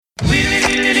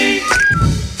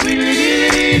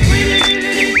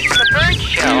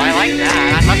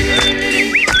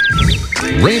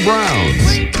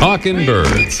Talking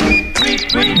Birds.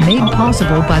 Made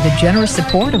possible by the generous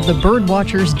support of the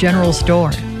Birdwatchers General Store,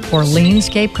 Orleans,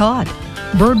 Cape Cod.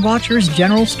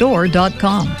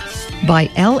 Birdwatchersgeneralstore.com.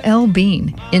 By LL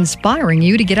Bean, inspiring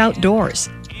you to get outdoors.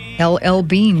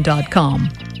 LLbean.com.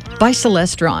 By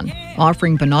Celestron,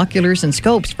 offering binoculars and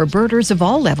scopes for birders of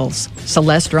all levels.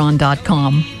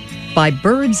 Celestron.com. By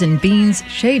Birds and Beans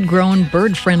shade-grown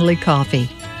bird-friendly coffee.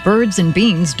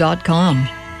 Birdsandbeans.com.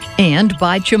 And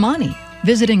by Chimani.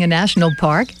 Visiting a national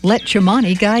park? Let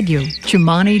Chimani guide you.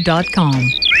 Chimani.com.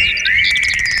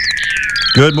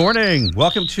 Good morning.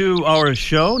 Welcome to our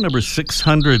show, number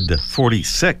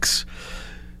 646.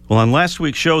 Well, on last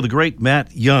week's show, the great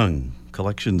Matt Young,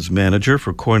 collections manager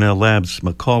for Cornell Labs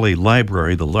Macaulay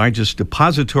Library, the largest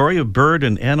depository of bird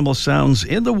and animal sounds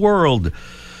in the world,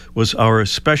 was our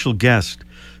special guest,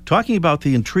 talking about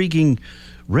the intriguing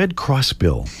red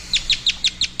crossbill.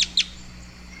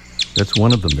 That's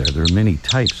one of them there. There are many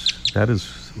types. That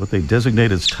is what they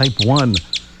designate as type 1.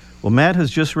 Well, Matt has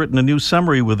just written a new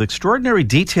summary with extraordinary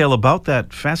detail about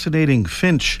that fascinating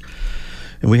finch.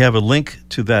 And we have a link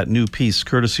to that new piece,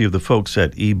 courtesy of the folks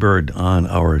at eBird, on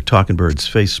our Talking Birds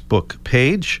Facebook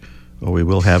page, or we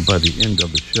will have by the end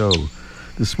of the show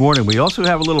this morning. We also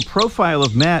have a little profile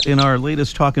of Matt in our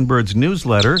latest Talking Birds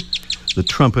newsletter, The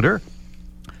Trumpeter.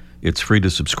 It's free to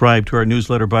subscribe to our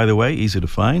newsletter, by the way, easy to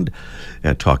find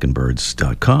at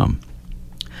talkingbirds.com.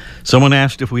 Someone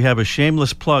asked if we have a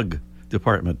shameless plug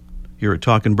department here at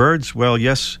Talking Birds. Well,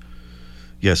 yes,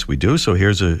 we do. So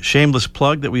here's a shameless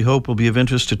plug that we hope will be of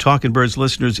interest to Talking Birds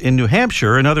listeners in New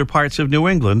Hampshire and other parts of New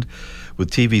England with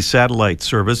TV satellite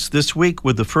service. This week,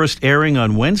 with the first airing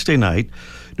on Wednesday night,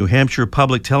 New Hampshire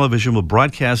Public Television will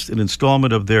broadcast an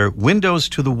installment of their Windows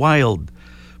to the Wild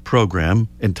program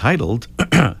entitled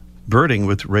Birding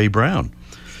with Ray Brown.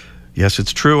 Yes,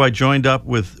 it's true. I joined up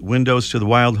with Windows to the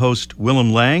Wild host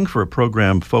Willem Lang for a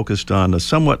program focused on a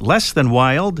somewhat less than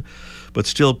wild, but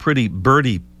still pretty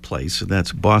birdy place, and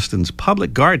that's Boston's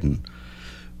Public Garden,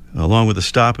 along with a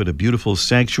stop at a beautiful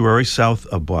sanctuary south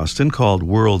of Boston called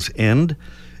World's End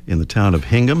in the town of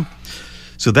Hingham.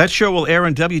 So that show will air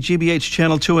on WGBH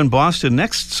Channel 2 in Boston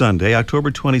next Sunday,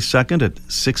 October 22nd at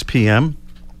 6 p.m.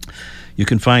 You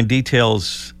can find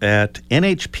details at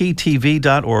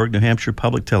nhptv.org, New Hampshire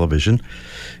Public Television,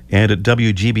 and at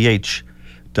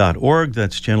WGBH.org,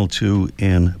 that's Channel 2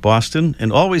 in Boston,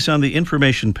 and always on the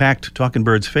information-packed Talking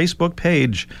Birds Facebook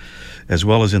page, as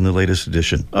well as in the latest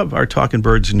edition of our Talking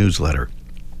Birds newsletter.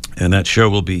 And that show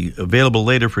will be available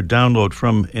later for download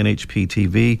from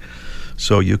NHPTV,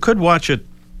 so you could watch it,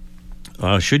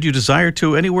 should you desire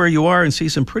to, anywhere you are, and see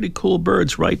some pretty cool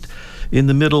birds right in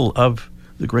the middle of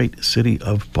the great city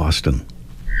of Boston.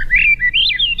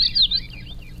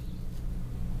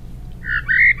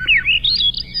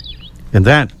 And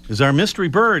that is our mystery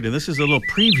bird, and this is a little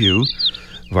preview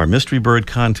of our mystery bird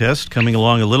contest coming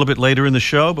along a little bit later in the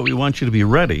show, but we want you to be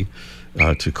ready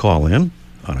to call in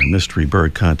on our mystery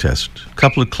bird contest. A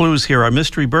couple of clues here. Our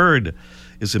mystery bird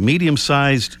is a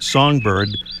medium-sized songbird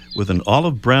with an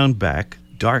olive brown back,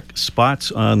 dark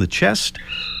spots on the chest,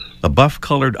 a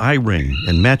buff-colored eye ring,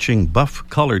 and matching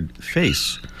buff-colored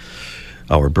face.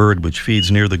 Our bird, which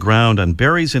feeds near the ground on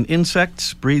berries and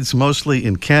insects, breeds mostly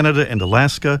in Canada and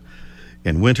Alaska,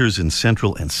 and winters in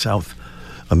Central and South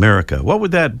America. What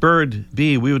would that bird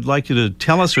be? We would like you to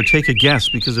tell us or take a guess,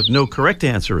 because if no correct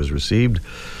answer is received,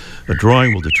 a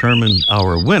drawing will determine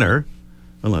our winner,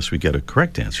 unless we get a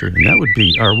correct answer, and that would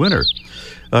be our winner.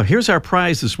 Here's our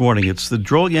prize this morning. It's the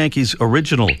Droll Yankees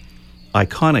original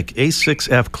iconic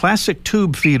A6F classic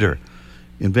tube feeder,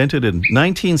 invented in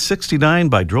 1969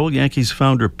 by Droll Yankees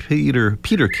founder Peter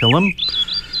Killam.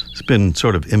 It's been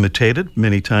sort of imitated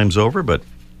many times over, but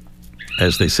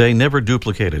as they say, never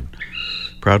duplicated.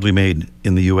 Proudly made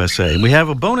in the USA. And we have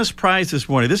a bonus prize this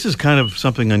morning. This is kind of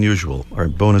something unusual, our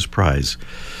bonus prize,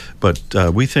 but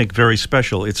we think very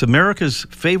special. It's America's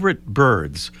Favorite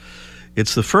Birds.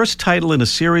 It's the first title in a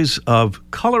series of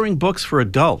coloring books for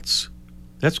adults.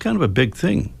 That's kind of a big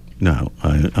thing now,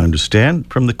 I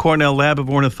understand, from the Cornell Lab of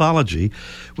Ornithology,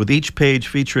 with each page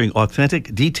featuring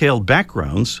authentic, detailed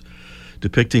backgrounds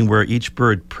depicting where each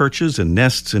bird perches and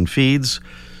nests and feeds,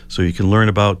 so you can learn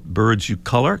about birds you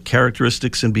color,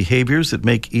 characteristics and behaviors that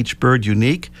make each bird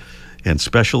unique and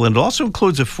special. And it also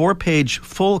includes a 4-page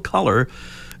full-color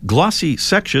glossy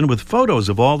section with photos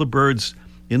of all the birds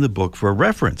in the book for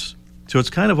reference. So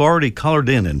it's kind of already colored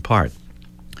in part.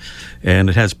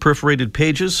 And it has perforated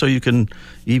pages so you can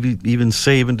even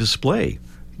save and display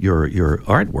your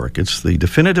artwork. It's the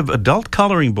definitive adult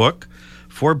coloring book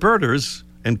for birders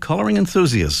and coloring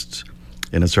enthusiasts.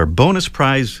 And it's our bonus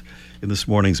prize in this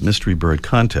morning's Mystery Bird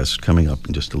Contest coming up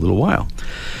in just a little while.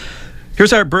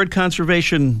 Here's our bird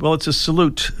conservation, well, it's a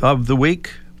salute of the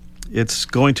week. It's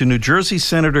going to New Jersey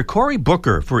Senator Cory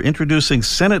Booker for introducing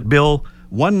Senate Bill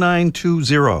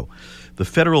 1920, the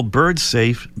Federal Bird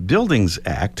Safe Buildings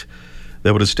Act,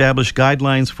 that would establish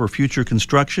guidelines for future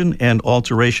construction and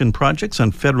alteration projects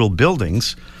on federal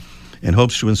buildings and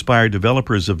hopes to inspire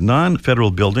developers of non-federal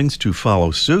buildings to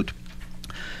follow suit.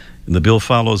 And the bill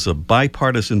follows a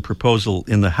bipartisan proposal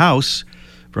in the House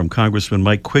from Congressman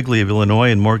Mike Quigley of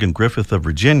Illinois and Morgan Griffith of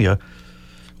Virginia.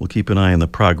 We'll keep an eye on the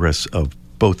progress of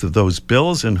both of those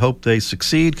bills and hope they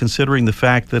succeed, considering the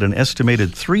fact that an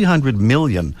estimated 300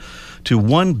 million to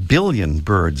 1 billion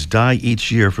birds die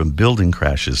each year from building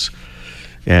crashes.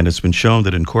 And it's been shown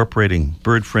that incorporating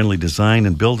bird-friendly design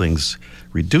in buildings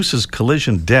reduces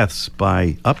collision deaths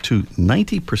by up to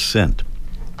 90%.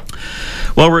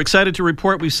 Well, we're excited to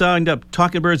report we've signed up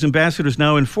Talking Birds ambassadors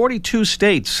now in 42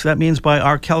 states. That means by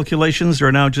our calculations, there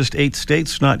are now just 8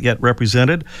 states not yet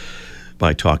represented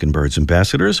by Talking Birds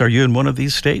ambassadors. Are you in one of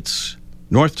these states?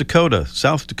 North Dakota,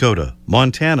 South Dakota,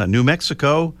 Montana, New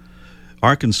Mexico,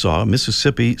 Arkansas,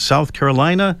 Mississippi, South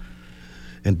Carolina,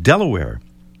 and Delaware.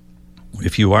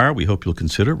 If you are, we hope you'll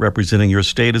consider representing your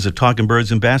state as a Talking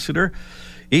Birds ambassador.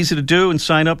 Easy to do and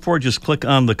sign up for. Just click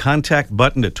on the contact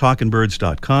button at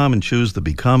talkingbirds.com and choose the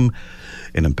Become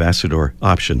an Ambassador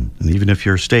option. And even if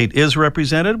your state is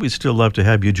represented, we'd still love to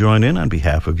have you join in on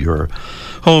behalf of your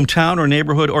hometown or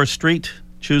neighborhood or street.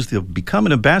 Choose the Become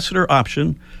an Ambassador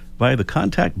option via the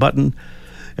contact button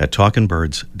at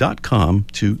talkingbirds.com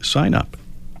to sign up.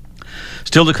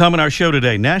 Still to come in our show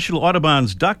today, National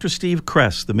Audubon's Dr. Steve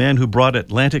Kress, the man who brought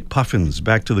Atlantic puffins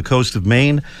back to the coast of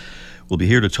Maine, will be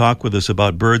here to talk with us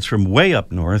about birds from way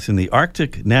up north in the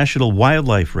Arctic National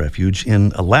Wildlife Refuge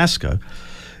in Alaska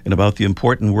and about the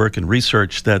important work and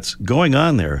research that's going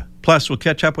on there. Plus, we'll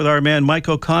catch up with our man Mike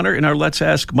O'Connor in our Let's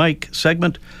Ask Mike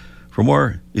segment for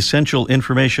more essential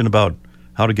information about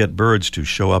how to get birds to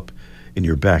show up in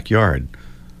your backyard,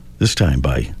 this time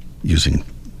by using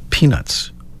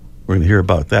peanuts. We're going to hear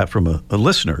about that from a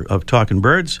listener of Talking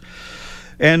Birds.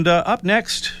 And up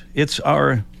next, it's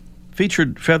our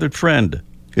featured feathered friend.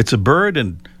 It's a bird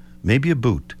and maybe a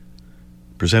boot.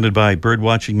 Presented by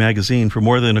Birdwatching Magazine. For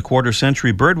more than a quarter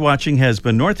century, Birdwatching has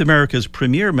been North America's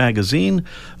premier magazine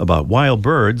about wild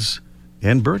birds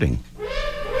and birding.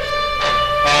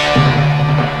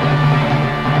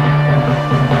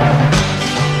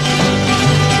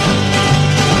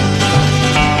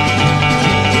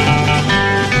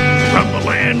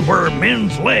 Where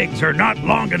men's legs are not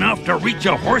long enough to reach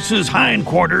a horse's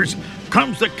hindquarters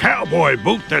comes the cowboy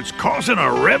boot that's causing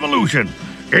a revolution.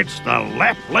 It's the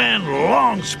Lapland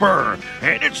Long Spur,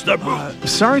 and it's the boot.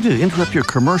 Sorry to interrupt your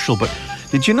commercial, but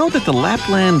did you know that the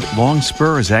Lapland Long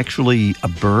Spur is actually a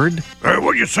bird?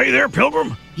 What'd you say there,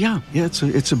 Pilgrim? Yeah, it's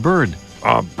a bird.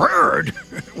 A bird?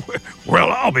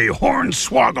 Well, I'll be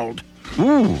hornswoggled.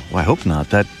 Ooh, I hope not.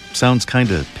 That sounds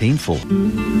kind of painful.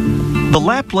 The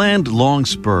Lapland Long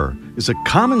Spur is a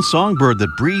common songbird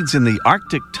that breeds in the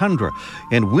Arctic tundra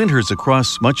and winters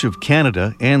across much of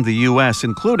Canada and the U.S.,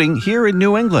 including here in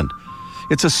New England.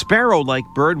 It's a sparrow-like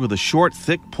bird with a short,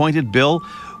 thick, pointed bill,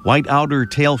 white outer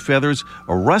tail feathers,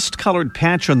 a rust-colored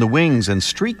patch on the wings, and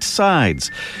streaked sides,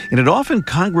 and it often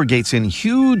congregates in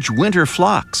huge winter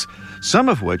flocks, some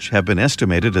of which have been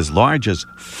estimated as large as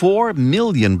 4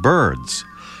 million birds.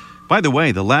 By the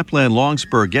way, the Lapland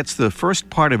Longspur gets the first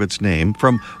part of its name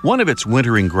from one of its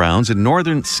wintering grounds in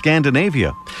northern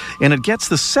Scandinavia, and it gets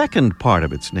the second part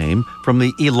of its name from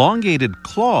the elongated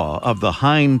claw of the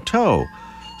hind toe.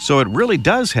 So it really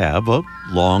does have a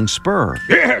long spur.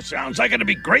 Yeah, sounds like it'd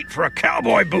be great for a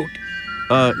cowboy boot.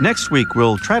 Next week,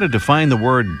 we'll try to define the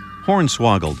word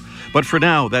hornswoggled. But for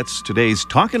now, that's today's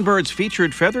Talking Birds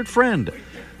featured feathered friend,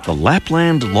 the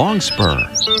Lapland Longspur.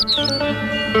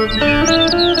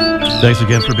 Thanks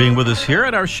again for being with us here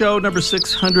at our show number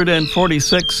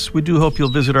 646. We do hope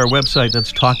you'll visit our website.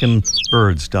 That's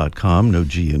talkingbirds.com, no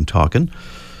G in talkin'.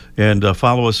 And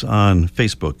follow us on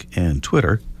Facebook and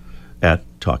Twitter at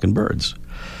Talking Birds.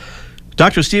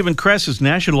 Dr. Stephen Kress is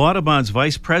National Audubon's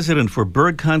Vice President for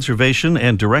Bird Conservation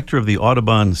and Director of the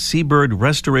Audubon Seabird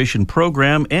Restoration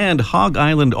Program and Hog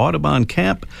Island Audubon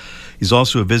Camp. He's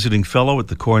also a visiting fellow at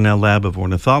the Cornell Lab of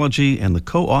Ornithology and the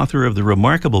co-author of the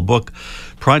remarkable book,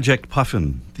 Project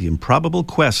Puffin, The Improbable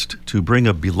Quest to Bring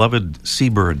a Beloved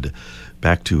Seabird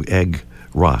Back to Egg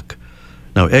Rock.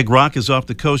 Now, Egg Rock is off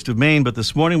the coast of Maine, but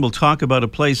this morning we'll talk about a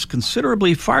place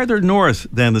considerably farther north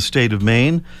than the state of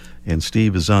Maine. And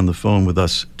Steve is on the phone with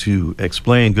us to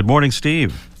explain. Good morning,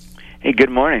 Steve. Hey, good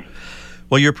morning.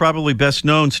 Well, you're probably best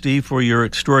known, Steve, for your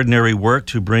extraordinary work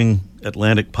to bring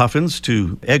Atlantic puffins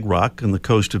to Egg Rock on the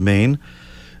coast of Maine,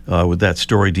 with that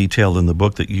story detailed in the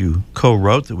book that you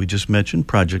co-wrote that we just mentioned,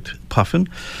 Project Puffin.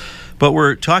 But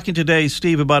we're talking today,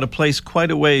 Steve, about a place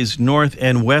quite a ways north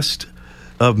and west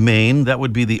of Maine. That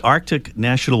would be the Arctic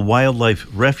National Wildlife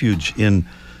Refuge in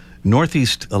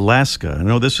northeast Alaska. I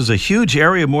know this is a huge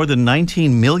area, more than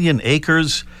 19 million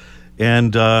acres,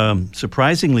 and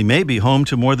surprisingly maybe home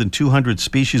to more than 200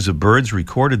 species of birds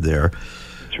recorded there.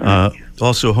 That's right.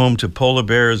 Also home to polar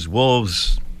bears,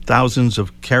 wolves, thousands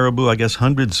of caribou, I guess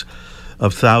hundreds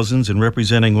of thousands, and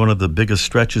representing one of the biggest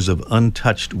stretches of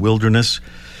untouched wilderness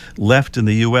left in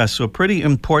the U.S. So a pretty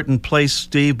important place,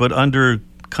 Steve, but under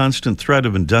constant threat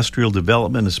of industrial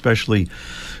development, especially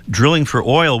drilling for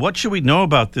oil. What should we know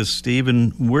about this, Steve,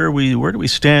 and where do we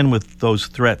stand with those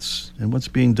threats, and what's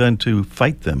being done to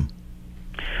fight them?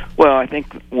 Well, I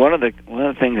think one of the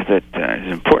things that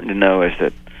is important to know is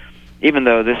that even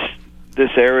though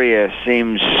this area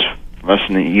seems, from us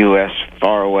in the U.S.,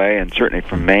 far away, and certainly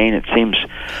from Maine, it seems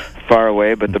far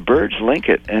away, but the birds link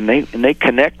it, and they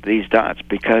connect these dots,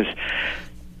 because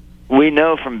we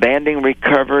know from banding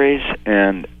recoveries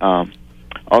and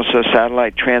also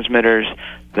satellite transmitters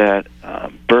that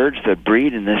birds that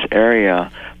breed in this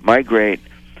area migrate.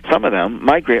 Some of them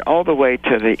migrate all the way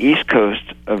to the east coast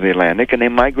of the Atlantic, and they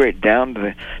migrate down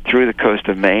through the coast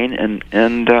of Maine,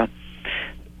 and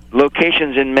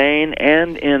locations in Maine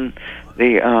and in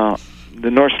the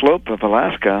North Slope of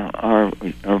Alaska are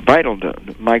vital to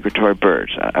migratory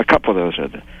birds. A couple of those are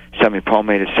the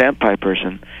semi-palmated sandpipers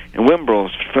and whimbrels,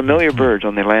 familiar birds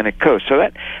on the Atlantic coast. So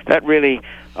that really,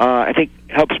 I think,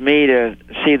 helps me to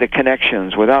see the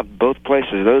connections. Without both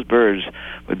places, those birds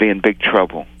would be in big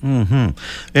trouble. Mm-hmm.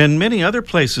 And many other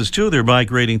places, too, they're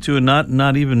migrating to, and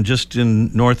not even just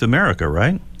in North America,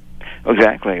 right?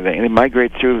 Exactly. They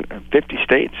migrate through 50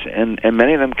 states, and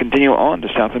many of them continue on to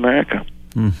South America.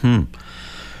 Mm-hmm.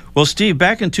 Well, Steve,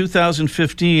 back in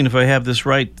 2015, if I have this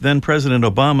right, then President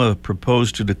Obama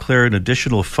proposed to declare an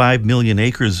additional 5 million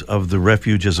acres of the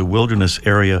refuge as a wilderness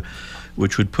area,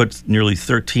 which would put nearly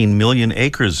 13 million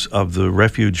acres of the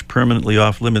refuge permanently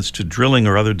off limits to drilling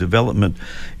or other development,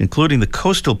 including the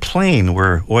coastal plain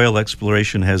where oil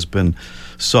exploration has been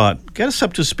sought. Get us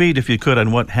up to speed, if you could,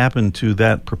 on what happened to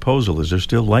that proposal. Is there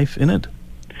still life in it?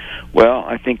 Well,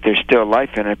 I think there's still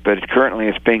life in it, but currently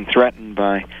it's being threatened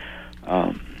by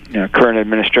current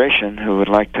administration, who would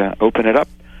like to open it up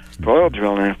for oil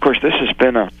drilling. And of course, this has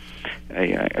been a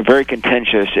very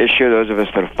contentious issue. Those of us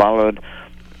that have followed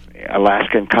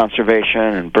Alaskan conservation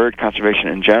and bird conservation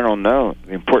in general know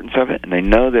the importance of it, and they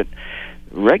know that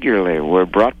regularly we're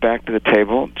brought back to the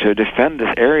table to defend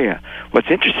this area. What's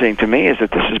interesting to me is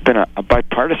that this has been a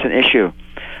bipartisan issue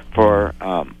for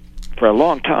a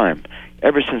long time,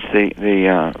 ever since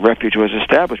the refuge was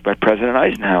established by President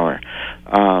Eisenhower,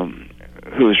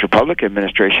 whose Republican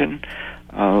administration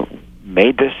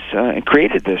made this and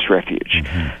created this refuge.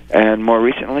 Mm-hmm. And more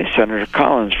recently, Senator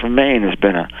Collins from Maine has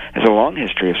a long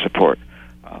history of support.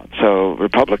 So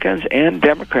Republicans and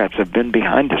Democrats have been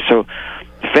behind us. So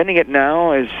defending it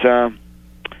now is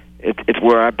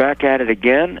we're back at it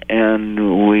again,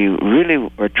 and we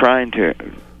really are trying to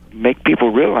make people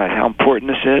realize how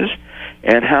important this is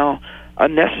and how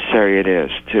unnecessary it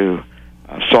is to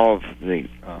solve the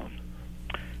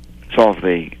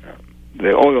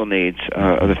oil needs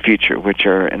of the future, which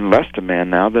are in less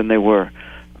demand now than they were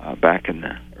back in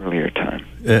the earlier time.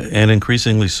 And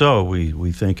increasingly so,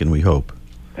 we think and we hope.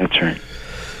 That's right.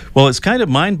 Well, it's kind of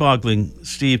mind-boggling,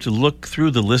 Steve, to look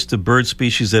through the list of bird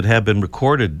species that have been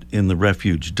recorded in the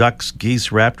refuge. Ducks, geese,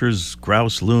 raptors,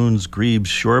 grouse, loons, grebes,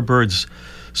 shorebirds,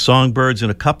 songbirds,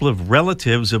 and a couple of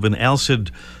relatives of an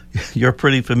alcid you're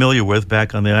pretty familiar with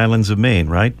back on the islands of Maine,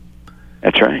 right?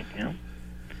 That's right, yeah.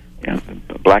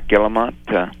 The black guillemot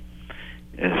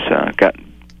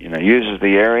uses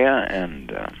the area,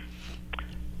 and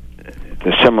it's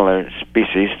a similar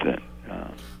species to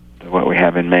what we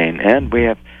have in Maine,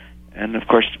 and of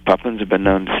course puffins have been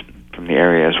known from the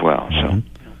area as well. So,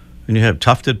 and you have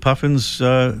tufted puffins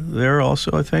there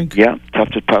also, I think. Yeah,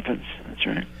 tufted puffins. That's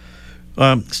right.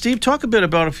 Steve, talk a bit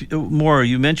about more.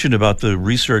 You mentioned about the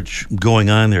research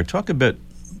going on there. Talk a bit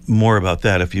more about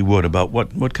that, if you would, about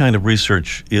what kind of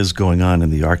research is going on in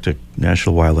the Arctic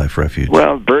National Wildlife Refuge.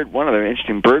 Well, one of the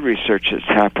interesting bird research that's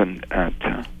happened at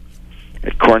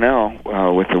Cornell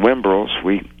with the whimbrels.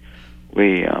 We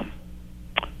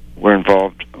were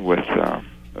involved with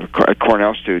a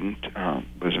Cornell student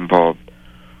was involved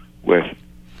with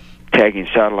tagging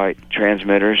satellite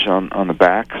transmitters on the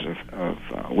backs of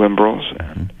whimbrels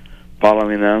and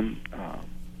following them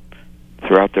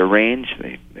throughout their range.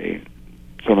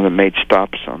 Some of them made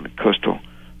stops on the coastal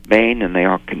Maine, and they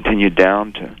all continued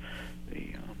down to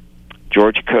the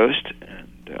Georgia coast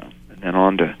and then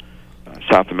on to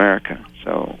South America.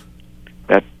 So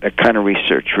that kind of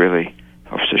research really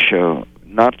helps to show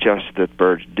not just that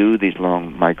birds do these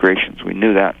long migrations. We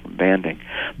knew that from banding,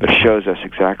 but it shows us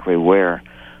exactly where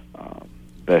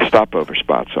the stopover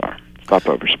spots are.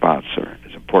 Stopover spots are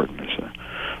as important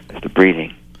as the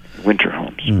breeding winter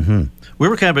homes. Mm-hmm. We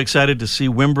were kind of excited to see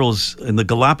whimbrels in the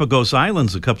Galapagos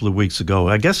Islands a couple of weeks ago.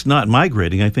 I guess not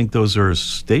migrating. I think those are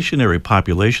stationary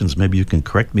populations. Maybe you can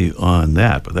correct me on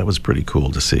that, but that was pretty cool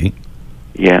to see.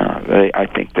 Yeah, I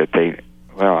think that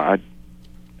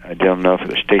I don't know if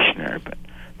they're stationary, but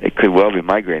they could well be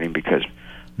migrating because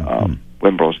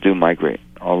whimbrels do migrate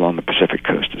all along the Pacific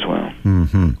coast as well.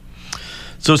 Mm-hmm.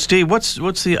 So, Steve,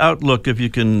 what's the outlook, if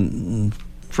you can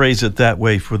phrase it that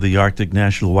way, for the Arctic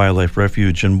National Wildlife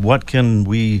Refuge, and what can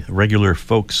we regular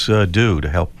folks do to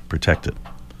help protect it?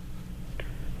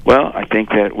 Well, I think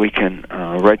that we can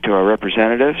write to our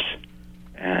representatives,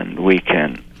 and we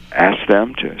can ask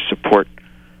them to support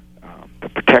the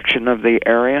protection of the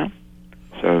area,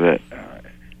 so that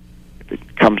if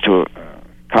it comes to a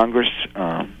Congress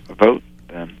vote,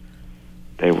 then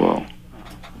they will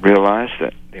realize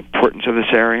that the importance of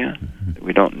this area. That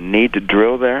we don't need to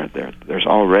drill there. There's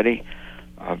already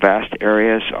vast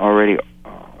areas already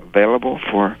available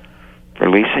for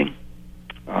leasing,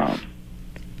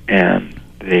 and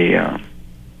the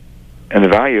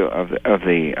value of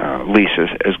the leases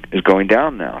is going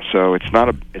down now. So it's not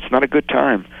a good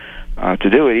time to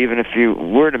do it, even if you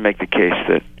were to make the case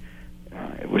that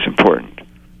it was important.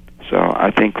 So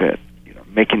I think that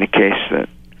making the case that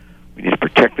we need to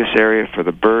protect this area for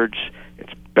the birds,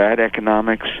 it's bad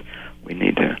economics. We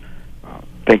need to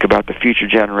think about the future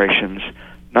generations,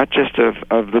 not just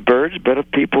of the birds, but of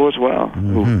people as well,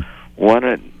 who want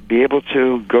to be able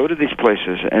to go to these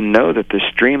places and know that the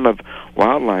stream of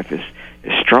wildlife is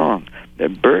strong.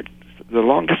 That the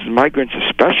long-distance migrants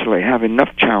especially, have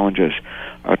enough challenges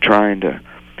trying to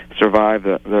survive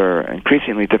their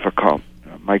increasingly difficult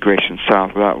migration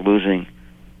south without losing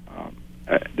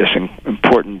this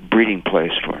important breeding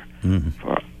place for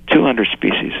 200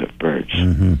 species of birds.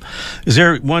 Mm-hmm. Is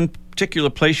there one particular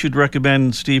place you'd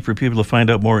recommend, Steve, for people to find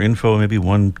out more info, maybe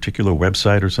one particular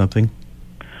website or something?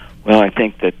 Well, I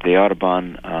think that the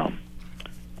Audubon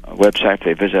website, if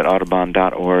they visit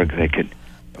audubon.org, they could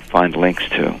find links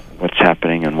to what's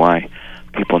happening and why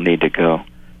people need to go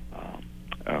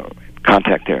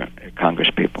contact their Congress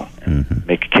people and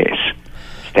make a case.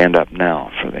 Stand up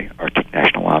now for the Arctic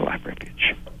National Wildlife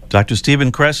Refuge. Dr.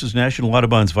 Stephen Kress is National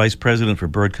Audubon's Vice President for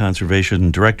Bird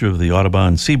Conservation, Director of the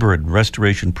Audubon Seabird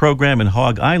Restoration Program in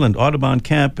Hog Island Audubon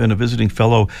Camp, and a visiting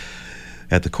fellow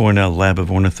at the Cornell Lab of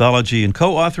Ornithology, and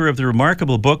co-author of the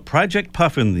remarkable book, Project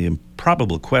Puffin, The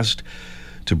Improbable Quest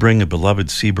to Bring a Beloved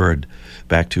Seabird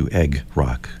Back to Egg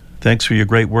Rock. Thanks for your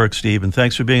great work, Steve, and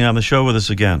thanks for being on the show with us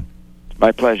again.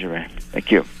 My pleasure, Ray.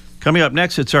 Thank you. Coming up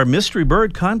next, it's our Mystery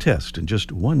Bird Contest in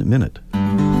just 1 minute.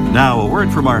 Now, a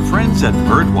word from our friends at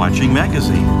Birdwatching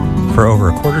Magazine. For over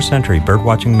a quarter century,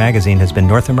 Birdwatching Magazine has been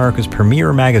North America's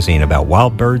premier magazine about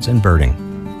wild birds and birding.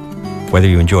 Whether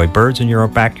you enjoy birds in your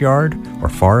own backyard or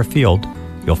far afield,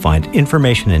 you'll find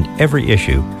information in every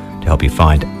issue to help you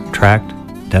find, track,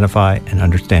 identify, and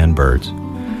understand birds.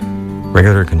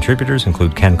 Regular contributors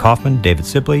include Ken Kaufman, David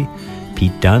Sibley,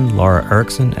 Pete Dunn, Laura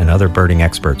Erickson, and other birding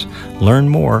experts. Learn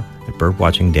more at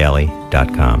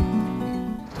birdwatchingdaily.com.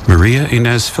 Maria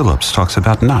Inez Phillips talks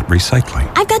about not recycling.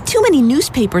 I've got too many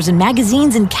newspapers and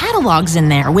magazines and catalogs in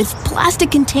there with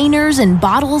plastic containers and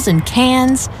bottles and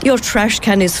cans. Your trash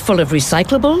can is full of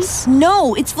recyclables?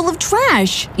 No, it's full of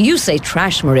trash. You say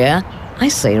trash, Maria. I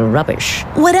say rubbish.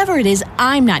 Whatever it is,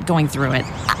 I'm not going through it.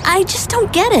 I just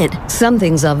don't get it. Some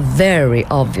things are very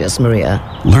obvious, Maria.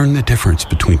 Learn the difference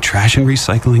between trash and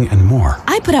recycling and more.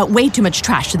 I put out way too much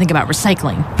trash to think about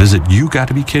recycling. Visit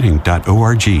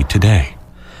YouGottoBeKidding.org today.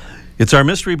 It's our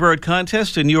Mystery Bird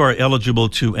Contest, and you are eligible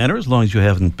to enter as long as you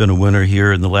haven't been a winner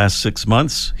here in the last 6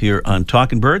 months here on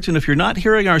Talkin' Birds. And if you're not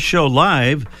hearing our show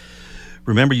live,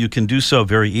 remember you can do so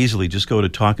very easily. Just go to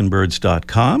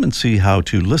talkinbirds.com and see how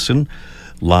to listen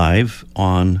live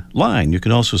online. You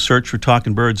can also search for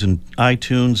Talkin' Birds in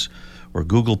iTunes or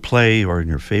Google Play or in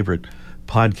your favorite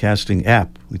podcasting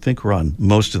app. We think we're on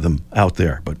most of them out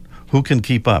there, but who can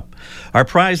keep up? Our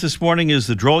prize this morning is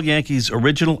the Droll Yankees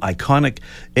original iconic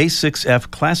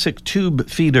A6F Classic Tube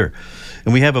Feeder.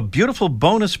 And we have a beautiful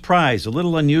bonus prize, a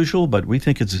little unusual, but we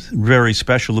think it's very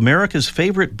special. America's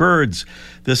Favorite Birds,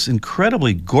 this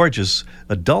incredibly gorgeous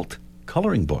adult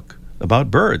coloring book.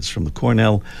 about birds from the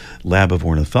Cornell Lab of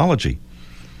Ornithology.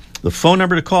 The phone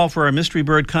number to call for our Mystery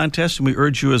Bird Contest, and we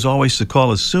urge you, as always, to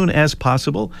call as soon as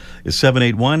possible, is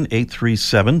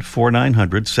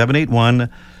 781-837-4900,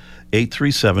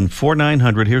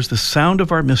 781-837-4900. Here's the sound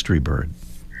of our mystery bird.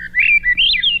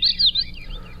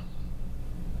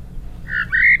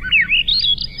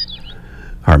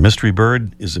 Our mystery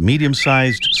bird is a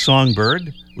medium-sized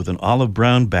songbird with an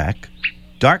olive-brown back,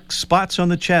 dark spots on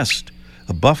the chest,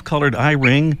 a buff-colored eye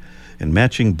ring, and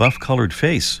matching buff-colored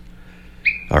face.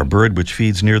 Our bird, which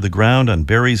feeds near the ground on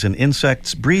berries and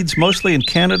insects, breeds mostly in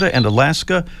Canada and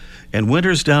Alaska and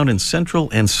winters down in Central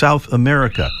and South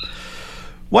America.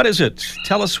 What is it?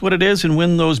 Tell us what it is and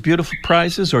win those beautiful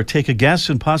prizes, or take a guess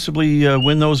and possibly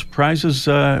win those prizes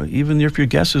even if your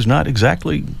guess is not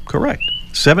exactly correct.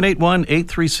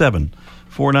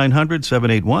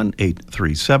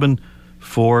 781-837-4900,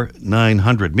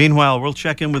 781-837-4900. Meanwhile, we'll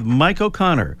check in with Mike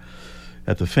O'Connor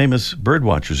at the famous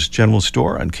Birdwatchers General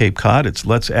Store on Cape Cod. It's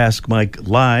Let's Ask Mike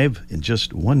Live in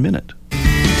just 1 minute.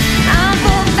 I'm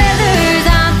for feathers,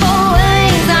 I'm for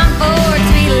wings, I'm for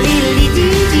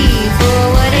tweedledee-dee-dee, for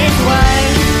what it's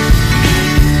worth,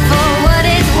 for what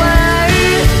it's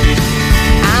worth,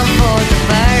 I'm for the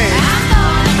birds.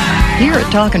 Here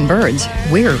at Talkin' Birds,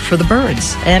 we're for the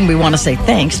birds. And we want to say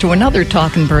thanks to another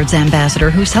Talkin' Birds ambassador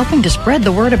who's helping to spread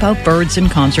the word about birds and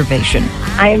conservation.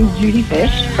 I am Judy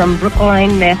Fish from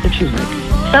Brookline, Massachusetts.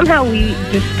 Somehow we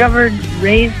discovered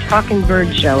Ray's Talkin'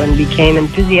 Bird show and became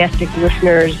enthusiastic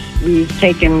listeners. We've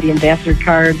taken the ambassador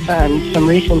cards on some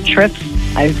recent trips.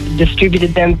 I've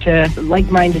distributed them to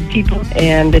like-minded people,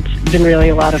 and it's been really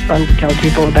a lot of fun to tell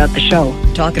people about the show.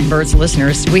 Talkin' Birds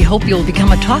listeners, we hope you'll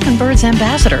become a Talkin' Birds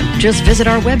ambassador. Just visit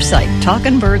our website,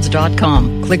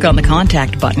 talkinbirds.com. Click on the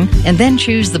contact button, and then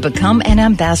choose the Become an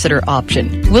Ambassador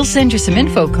option. We'll send you some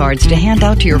info cards to hand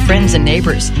out to your friends and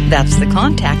neighbors. That's the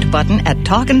contact button at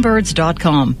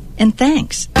talkinbirds.com. And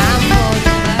thanks.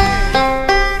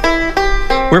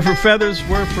 We're for feathers,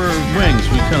 we're for wings.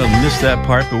 We kind of missed that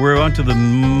part, but we're on to the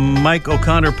Mike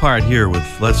O'Connor part here with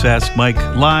Let's Ask Mike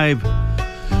Live.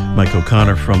 Mike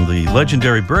O'Connor from the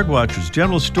legendary Birdwatchers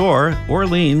General Store,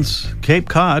 Orleans, Cape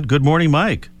Cod. Good morning,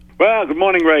 Mike. Well, good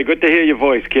morning, Ray. Good to hear your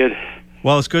voice, kid.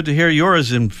 Well, it's good to hear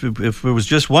yours, and if it was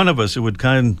just one of us, it would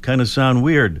kind of sound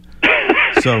weird.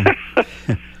 So,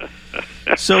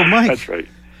 Mike, that's right.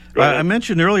 I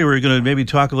mentioned earlier we were going to maybe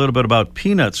talk a little bit about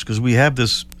peanuts, because we have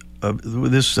this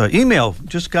email,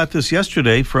 just got this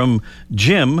yesterday from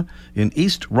Jim in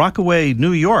East Rockaway,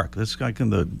 New York. That's like in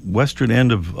the western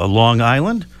end of Long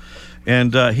Island.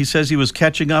 And he says he was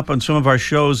catching up on some of our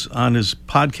shows on his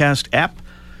podcast app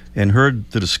and heard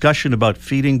the discussion about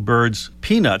feeding birds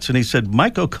peanuts. And he said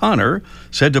Mike O'Connor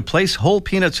said to place whole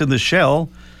peanuts in the shell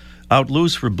out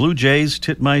loose for blue jays,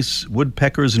 titmice,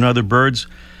 woodpeckers, and other birds.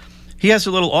 He has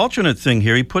a little alternate thing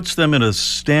here. He puts them in a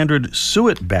standard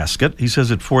suet basket. He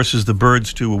says it forces the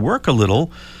birds to work a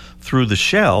little through the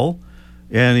shell.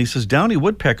 And he says downy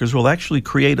woodpeckers will actually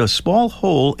create a small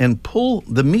hole and pull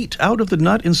the meat out of the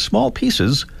nut in small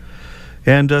pieces.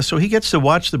 And so he gets to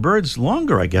watch the birds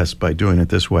longer, I guess, by doing it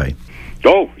this way.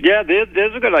 Oh, yeah,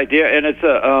 there's a good idea. And it's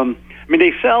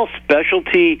they sell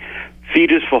specialty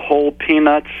feeders for whole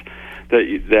peanuts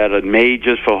that are made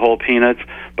just for whole peanuts.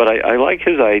 But I like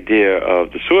his idea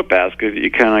of the suet basket.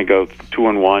 You kind of go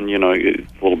 2-in-1. You know,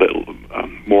 it's a little bit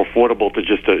more affordable to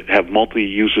just have multi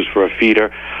uses for a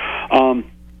feeder.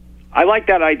 I like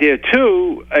that idea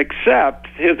too. Except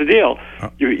here's the deal: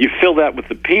 you fill that with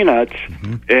the peanuts,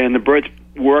 and the birds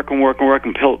work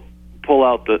and pull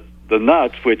out the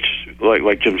nuts. Which,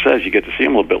 like Jim says, you get to see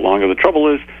them a little bit longer. The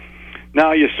trouble is,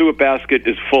 now your suet basket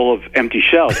is full of empty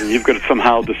shells, and you've got to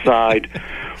somehow decide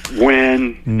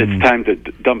when it's time to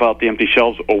dump out the empty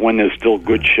shells or when there's still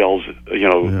good shells,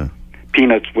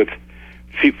 peanuts with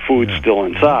food still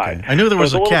inside. Okay. I knew there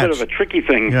was a catch. It's a little bit of a tricky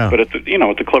thing, but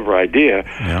it's a clever idea.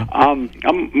 Yeah. I'm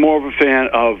more of a fan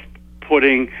of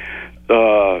putting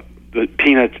the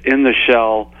peanuts in the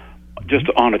shell just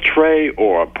on a tray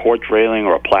or a porch railing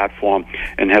or a platform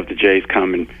and have the jays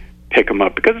come and pick them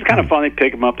up, because it's kind of fun. They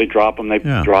pick them up, they drop them,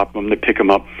 drop them, they pick them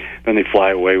up, then they fly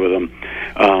away with them.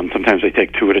 Sometimes they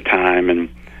take two at a time, and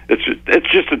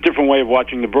it's just a different way of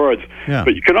watching the birds. Yeah.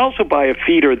 But you can also buy a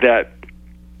feeder that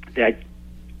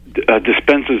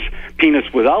dispenses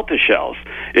peanuts without the shells.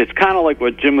 It's kind of like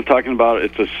what Jim was talking about.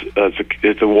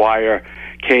 It's a wire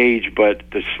cage, but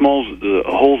the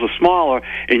holes are smaller,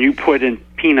 and you put in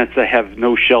peanuts that have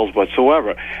no shells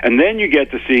whatsoever. And then you get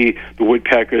to see the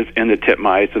woodpeckers and the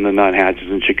titmice and the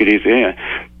nuthatches and chickadees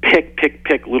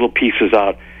pick little pieces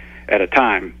out at a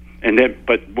time. And then,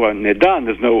 but when they're done,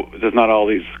 there's not all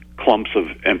these clumps of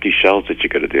empty shells that you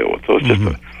got to deal with. So it's just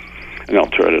an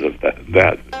alternative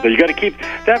that you got to keep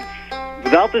that.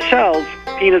 Without the shells,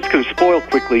 peanuts can spoil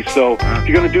quickly. So if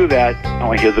you're going to do that,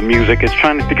 I hear the music.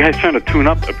 The guy's trying to tune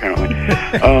up, apparently.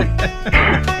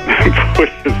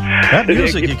 That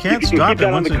music, you can't stop keep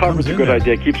that on the cover. It's a good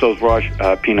idea. It keeps those raw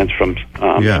peanuts from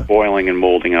spoiling and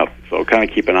molding up. So kind of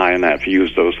keep an eye on that if you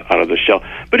use those out of the shell.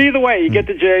 But either way, you get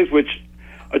the jays, which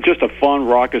are just a fun,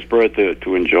 raucous bird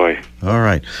to enjoy. All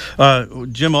right.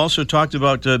 Jim also talked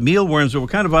about mealworms, but we're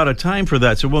kind of out of time for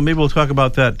that. So maybe we'll talk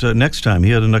about that next time.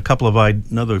 He had a couple of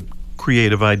another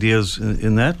creative ideas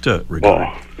in that regard.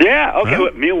 Oh. Yeah, okay,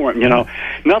 well, mealworm,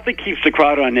 nothing keeps the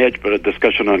crowd on edge but a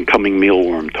discussion on coming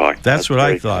mealworm talk. That's what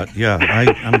I thought, yeah.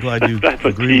 I'm glad you That's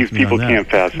what agree with me people on that. can't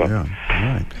pass up.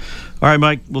 Yeah. All right,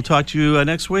 Mike, we'll talk to you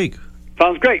next week.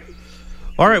 Sounds great.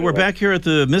 All right, we're back here at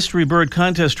the Mystery Bird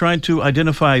Contest trying to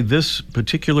identify this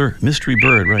particular mystery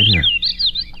bird right here.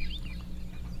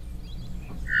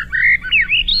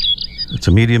 It's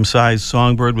a medium-sized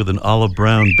songbird with an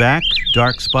olive-brown back,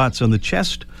 dark spots on the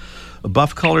chest, a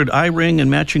buff-colored eye ring, and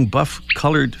matching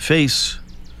buff-colored face.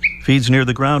 Feeds near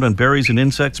the ground on berries and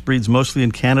insects, breeds mostly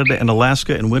in Canada and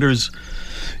Alaska, and winters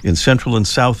in Central and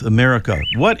South America.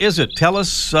 What is it? Tell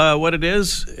us what it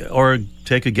is, or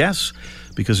take a guess,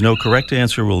 because no correct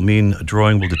answer will mean a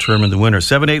drawing will determine the winner.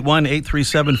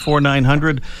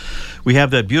 781-837-4900. We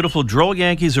have that beautiful Droll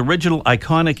Yankees original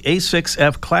iconic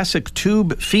A6F classic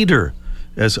tube feeder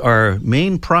as our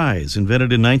main prize,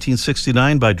 invented in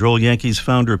 1969 by Droll Yankees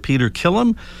founder Peter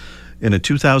Killam. In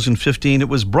 2015, it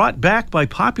was brought back by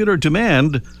popular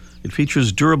demand. It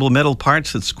features durable metal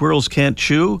parts that squirrels can't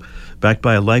chew, backed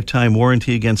by a lifetime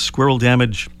warranty against squirrel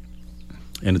damage,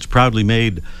 and it's proudly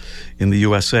made in the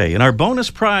USA. And our bonus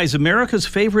prize, America's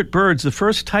Favorite Birds, the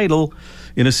first title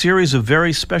in a series of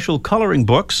very special coloring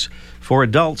books for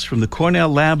adults from the Cornell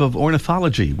Lab of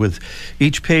Ornithology, with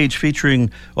each page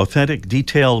featuring authentic,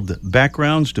 detailed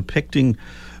backgrounds depicting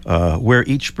where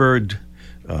each bird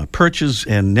perches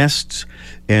and nests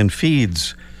and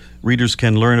feeds. Readers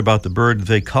can learn about the bird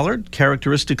they colored,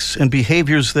 characteristics and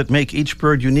behaviors that make each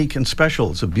bird unique and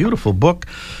special. It's a beautiful book.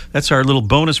 That's our little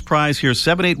bonus prize here.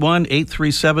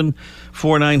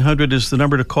 781-837-4900 is the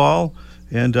number to call.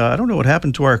 And I don't know what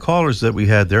happened to our callers that we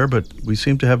had there, but we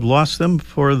seem to have lost them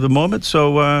for the moment.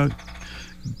 So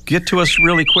get to us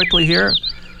really quickly here,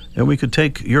 and we could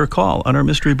take your call on our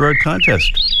Mystery Bird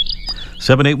Contest.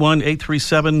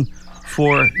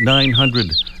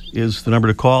 781-837-4900 is the number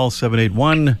to call.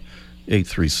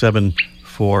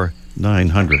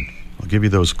 781-837-4900. I'll give you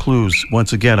those clues.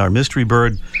 Once again, our mystery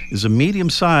bird is a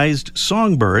medium-sized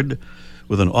songbird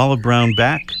with an olive-brown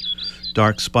back,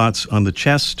 dark spots on the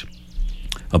chest,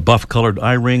 a buff-colored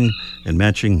eye ring, and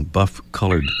matching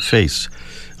buff-colored face.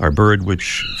 Our bird,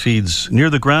 which feeds near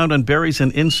the ground on berries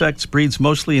and insects, breeds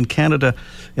mostly in Canada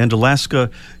and Alaska,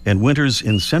 and winters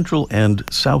in Central and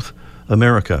South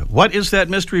America. What is that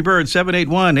mystery bird?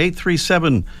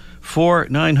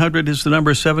 781-837-4900 is the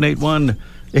number.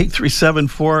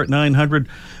 781-837-4900.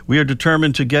 We are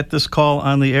determined to get this call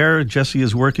on the air. Jesse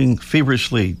is working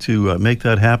feverishly to make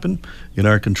that happen in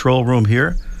our control room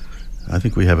here. I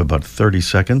think we have about 30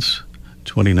 seconds,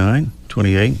 29,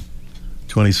 28,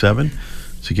 27,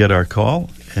 to get our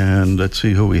call. And let's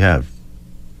see who we have.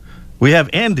 We have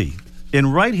Andy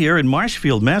right here in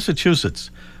Marshfield,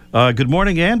 Massachusetts. Good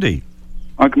morning, Andy.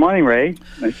 Good morning, Ray.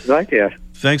 Nice to talk to you.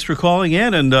 Thanks for calling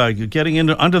in and getting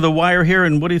under the wire here.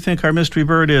 And what do you think our mystery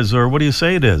bird is, or what do you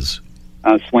say it is?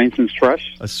 Swainson's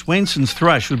thrush. A Swainson's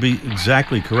thrush would be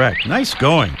exactly correct. Nice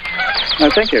going.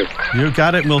 Thank you. You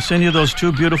got it, and we'll send you those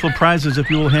two beautiful prizes if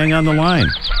you will hang on the line.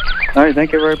 All right,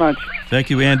 thank you very much. Thank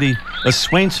you, Andy. A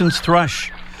Swainson's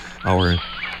thrush, our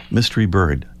mystery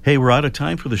bird. Hey, we're out of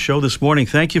time for the show this morning.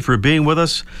 Thank you for being with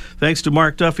us. Thanks to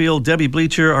Mark Duffield, Debbie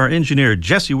Bleacher, our engineer,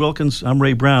 Jesse Wilkins. I'm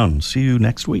Ray Brown. See you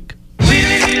next week.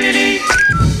 The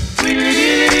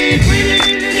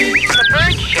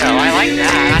bird show. I like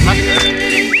that. I love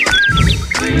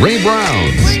it. Ray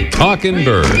Brown's Talkin'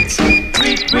 Birds.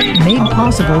 Made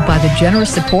possible by the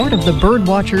generous support of the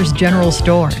Birdwatchers General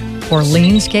Store,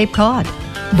 Orleans, Cape Cod.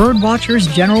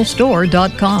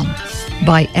 Birdwatchersgeneralstore.com.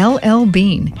 By L.L.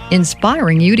 Bean,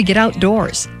 inspiring you to get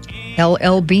outdoors.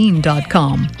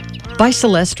 LLbean.com. By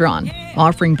Celestron,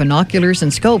 offering binoculars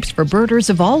and scopes for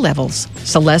birders of all levels.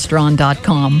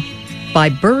 Celestron.com. By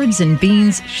Birds and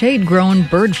Beans shade-grown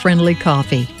bird-friendly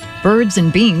coffee.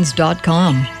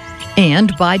 Birdsandbeans.com.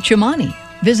 And by Chumani.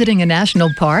 Visiting a national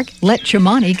park? Let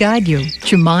Chumani guide you.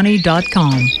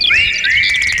 Chumani.com.